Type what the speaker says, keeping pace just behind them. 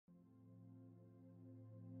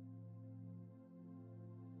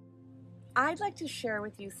I'd like to share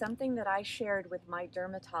with you something that I shared with my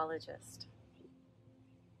dermatologist.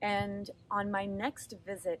 And on my next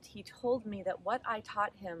visit, he told me that what I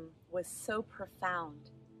taught him was so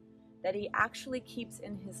profound that he actually keeps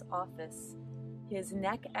in his office his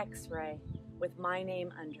neck x-ray with my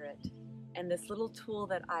name under it, and this little tool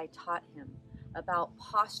that I taught him about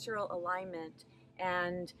postural alignment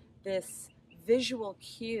and this visual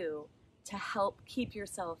cue to help keep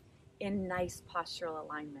yourself in nice postural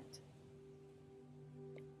alignment.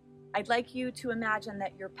 I'd like you to imagine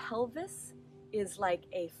that your pelvis is like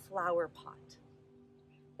a flower pot,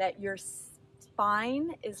 that your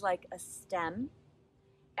spine is like a stem,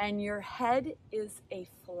 and your head is a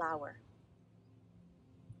flower.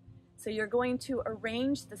 So you're going to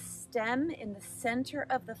arrange the stem in the center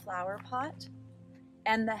of the flower pot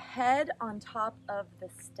and the head on top of the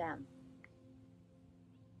stem.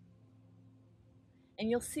 And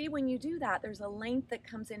you'll see when you do that, there's a length that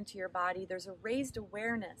comes into your body. There's a raised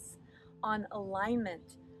awareness on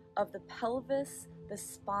alignment of the pelvis, the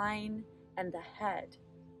spine, and the head.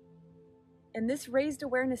 And this raised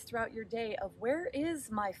awareness throughout your day of where is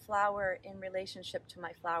my flower in relationship to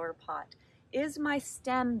my flower pot? Is my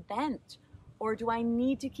stem bent, or do I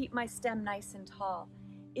need to keep my stem nice and tall?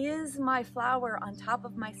 Is my flower on top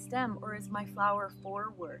of my stem, or is my flower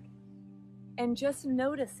forward? And just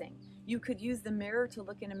noticing. You could use the mirror to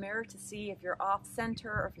look in a mirror to see if you're off center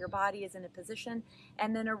or if your body is in a position,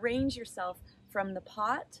 and then arrange yourself from the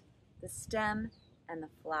pot, the stem, and the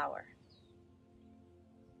flower.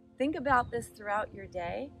 Think about this throughout your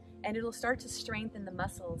day, and it'll start to strengthen the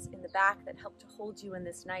muscles in the back that help to hold you in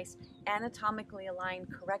this nice anatomically aligned,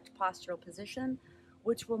 correct postural position,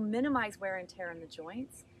 which will minimize wear and tear in the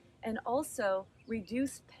joints and also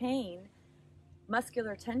reduce pain,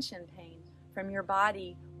 muscular tension pain, from your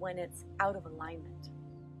body when it's out of alignment.